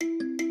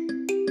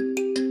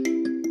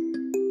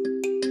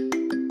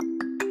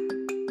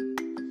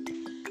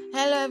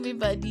Hello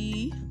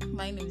everybody,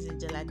 my name is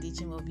Angela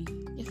Dejimobi,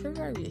 your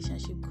favorite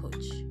relationship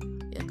coach,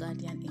 your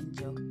guardian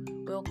angel.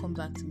 Welcome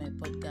back to my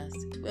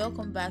podcast.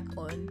 Welcome back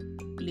on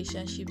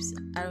Relationships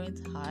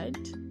Aren't Hard.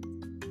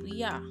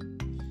 We are.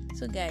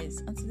 So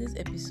guys, on today's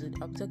episode,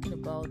 I'll be talking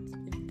about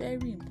a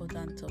very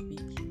important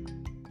topic.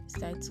 It's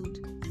titled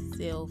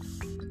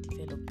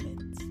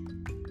self-development.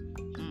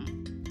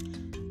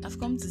 I've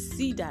come to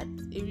see that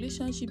a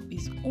relationship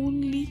is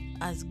only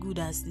as good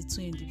as the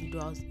two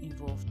individuals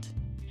involved.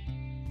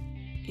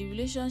 A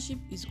relationship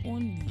is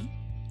only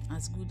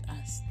as good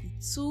as the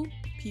two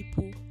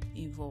people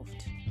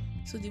involved.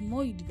 So the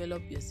more you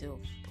develop yourself,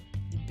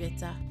 the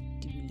better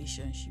the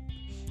relationship.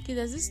 Okay,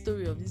 there's this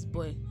story of this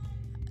boy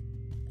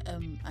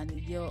and a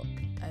girl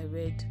I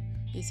read.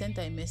 He sent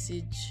her a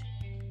message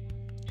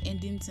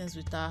ending things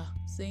with her,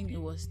 saying he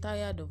was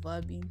tired of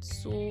her being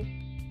so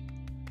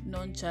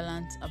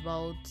nonchalant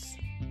about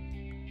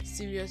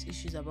serious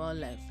issues about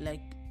life.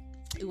 Like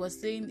he was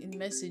saying in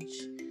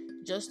message,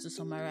 just to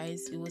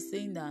summarize, he was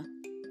saying that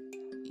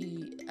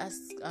he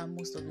asks her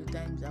most of the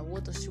time that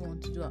what does she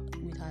want to do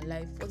with her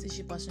life, what is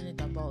she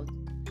passionate about,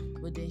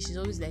 but then she's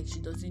always like she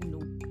doesn't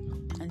know,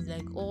 and it's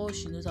like all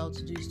she knows how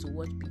to do is to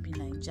watch PP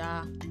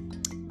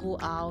Naija, go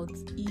out,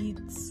 eat,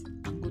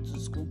 and go to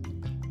school.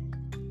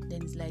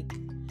 Then it's like,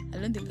 I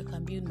don't think I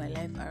can build my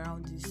life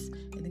around this.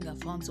 I think I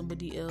found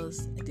somebody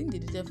else. I think they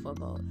did that for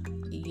about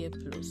a year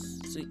plus,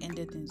 so he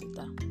ended things with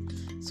her.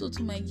 So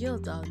to my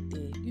girls out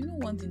there, you know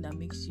one thing that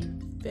makes you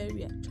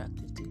very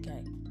attractive to a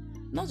guy,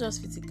 not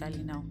just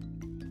physically now,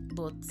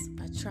 but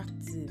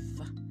attractive,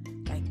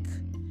 like,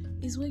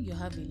 is when you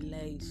have a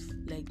life,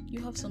 like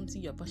you have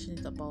something you're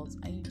passionate about,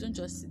 and you don't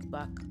just sit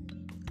back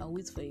and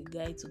wait for a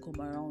guy to come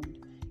around.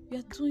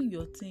 You're doing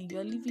your thing,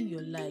 you're living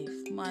your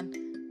life, man.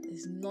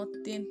 There's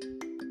nothing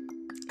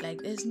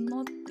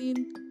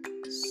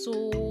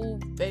so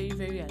very,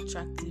 very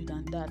attractive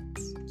than that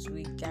to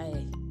a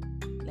guy.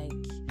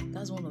 Like,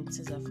 that's one of the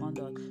things I found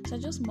out. So I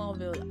just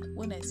marvel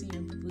when I see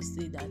young people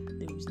say that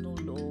there is no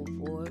love,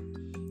 or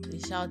they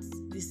shout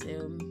this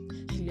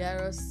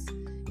hilarious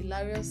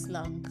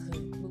slang,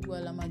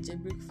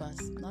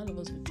 breakfast. None of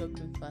us will chop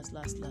breakfast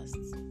last.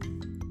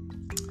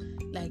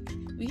 Like,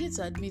 we hate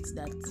to admit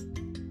that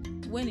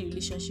when a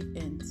relationship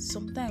ends,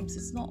 sometimes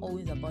it's not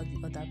always about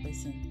the other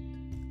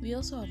person. We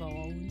also have our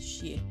own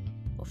share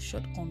of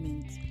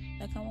shortcomings,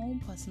 like our own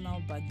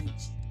personal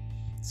baggage,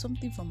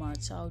 something from our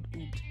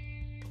childhood,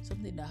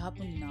 something that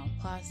happened in our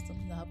past,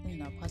 something that happened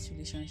in our past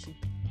relationship,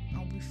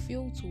 and we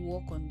fail to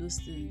work on those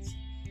things.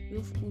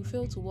 We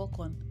fail to work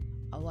on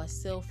our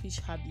selfish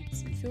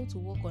habits. We fail to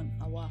work on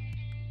our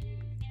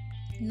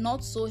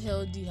not so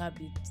healthy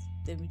habits.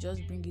 Then we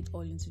just bring it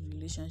all into the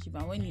relationship,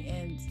 and when it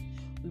ends,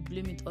 we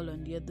blame it all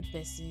on the other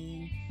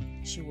person.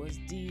 She was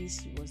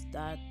this, she was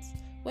that.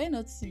 Why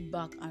not sit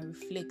back and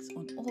reflect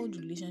on all the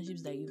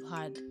relationships that you've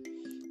had?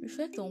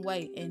 Reflect on why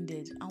it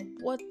ended and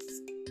what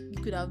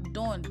you could have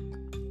done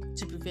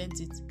to prevent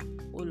it.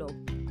 Hold up.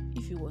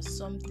 If it was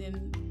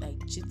something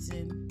like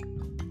cheating,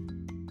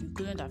 you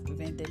couldn't have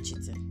prevented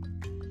cheating.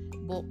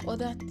 But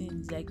other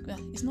things, like,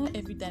 it's not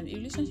every time. A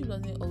relationship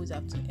doesn't always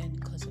have to end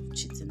because of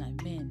cheating.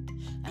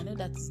 I know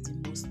that is the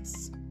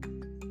most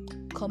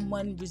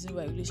common reason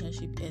why a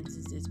relationship ends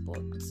is this,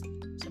 but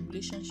some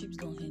relationships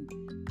don't end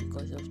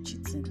because of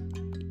cheating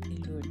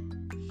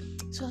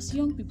alone. So as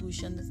young people, we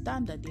should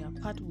understand that there are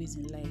pathways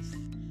in life.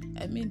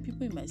 I mean,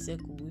 people in my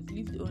circle, we've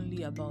lived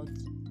only about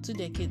 2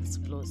 decades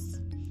plus,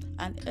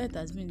 and Earth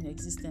has been in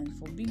existence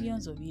for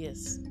billions of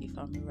years, if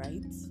I'm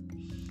right.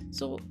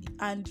 So,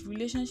 and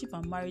relationship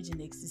and marriage in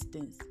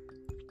existence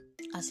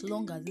as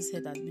long as this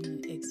Earth has been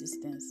in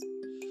existence.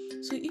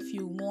 So if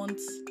you want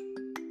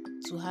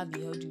to have a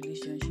healthy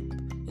relationship,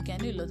 okay, I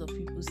know a lot of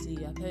people say,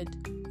 I've heard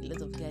a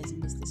lot of guys,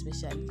 most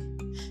especially,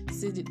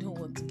 say they don't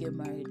want to get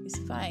married. It's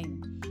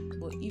fine,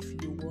 but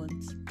if you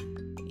want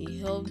a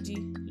healthy,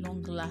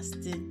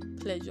 long-lasting,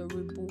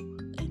 pleasurable,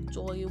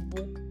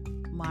 enjoyable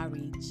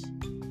marriage,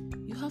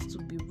 you have to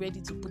be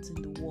ready to put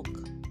in the work.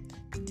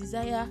 The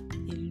desire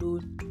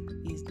alone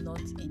is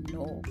not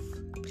enough.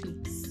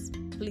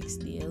 Please,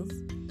 dears.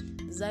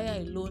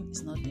 Desire alone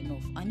is not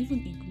enough, and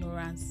even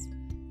ignorance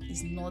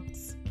is not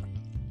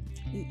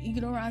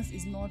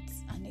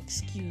an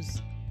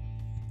excuse.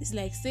 It's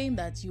like saying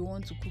that you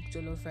want to cook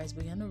jollof rice,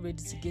 but you're not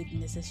ready to get the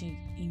necessary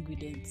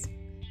ingredients.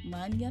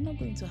 Man, you're not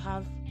going to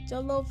have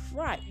jollof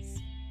rice.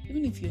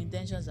 Even if your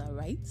intentions are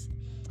right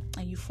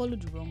and you follow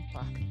the wrong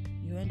path,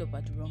 you end up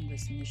at the wrong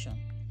destination.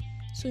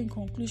 So in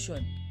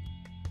conclusion,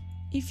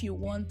 if you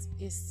want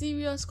a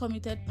serious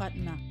committed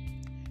partner,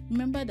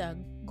 remember that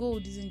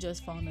gold isn't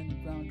just found on the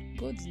ground.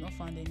 Gold is not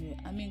found anywhere.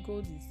 I mean,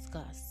 gold is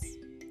scarce.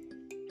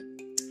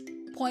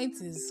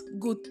 Point is,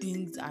 good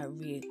things are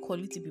rare,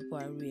 quality people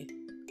are rare.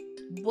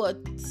 But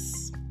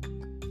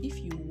if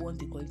you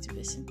want a quality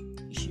person,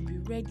 you should be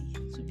ready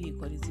to be a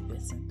quality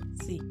person.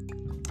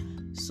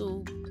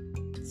 So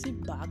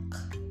sit back,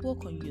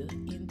 work on your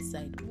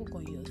inside, work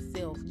on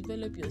yourself,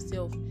 develop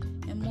yourself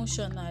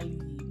emotionally,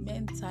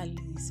 mentally,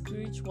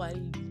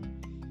 spiritually,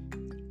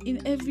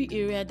 in every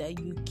area that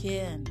you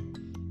can.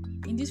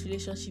 in this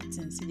relationship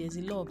thing, see, there's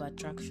a law of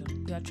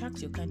attraction. You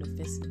attract your kind of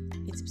person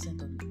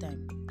 80% of the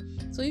time.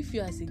 So if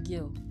you as a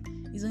girl,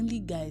 it's only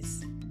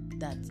guys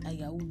that are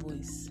Yahoo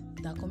boys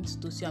that come to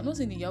toast you. I'm not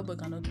saying a Yahoo boy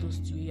cannot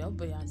toast you. Yahoo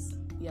boy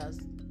he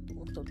has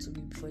walked up to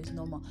me before, it's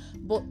normal.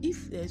 But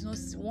if there's not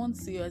one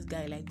serious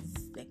guy like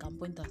this, I can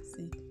point out,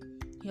 say,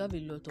 you have a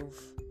lot of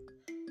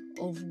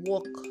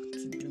work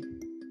to do.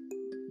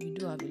 You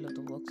do have a lot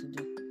of work to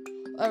do.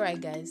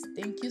 Alright guys,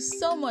 thank you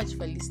so much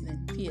for listening.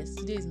 P.S.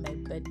 Today is my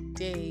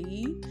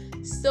birthday.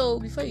 So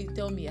before you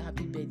tell me a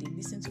happy birthday,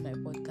 listen to my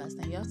podcast,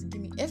 and you have to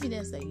give me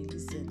evidence that you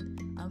listen.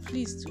 And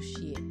please to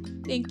share.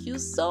 Thank you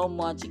so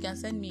much. You can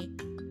send me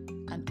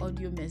an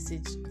audio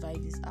message via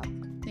this app.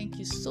 Thank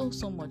you so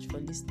much for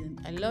listening.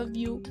 I love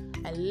you.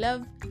 I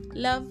love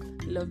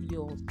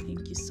you all.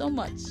 Thank you so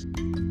much.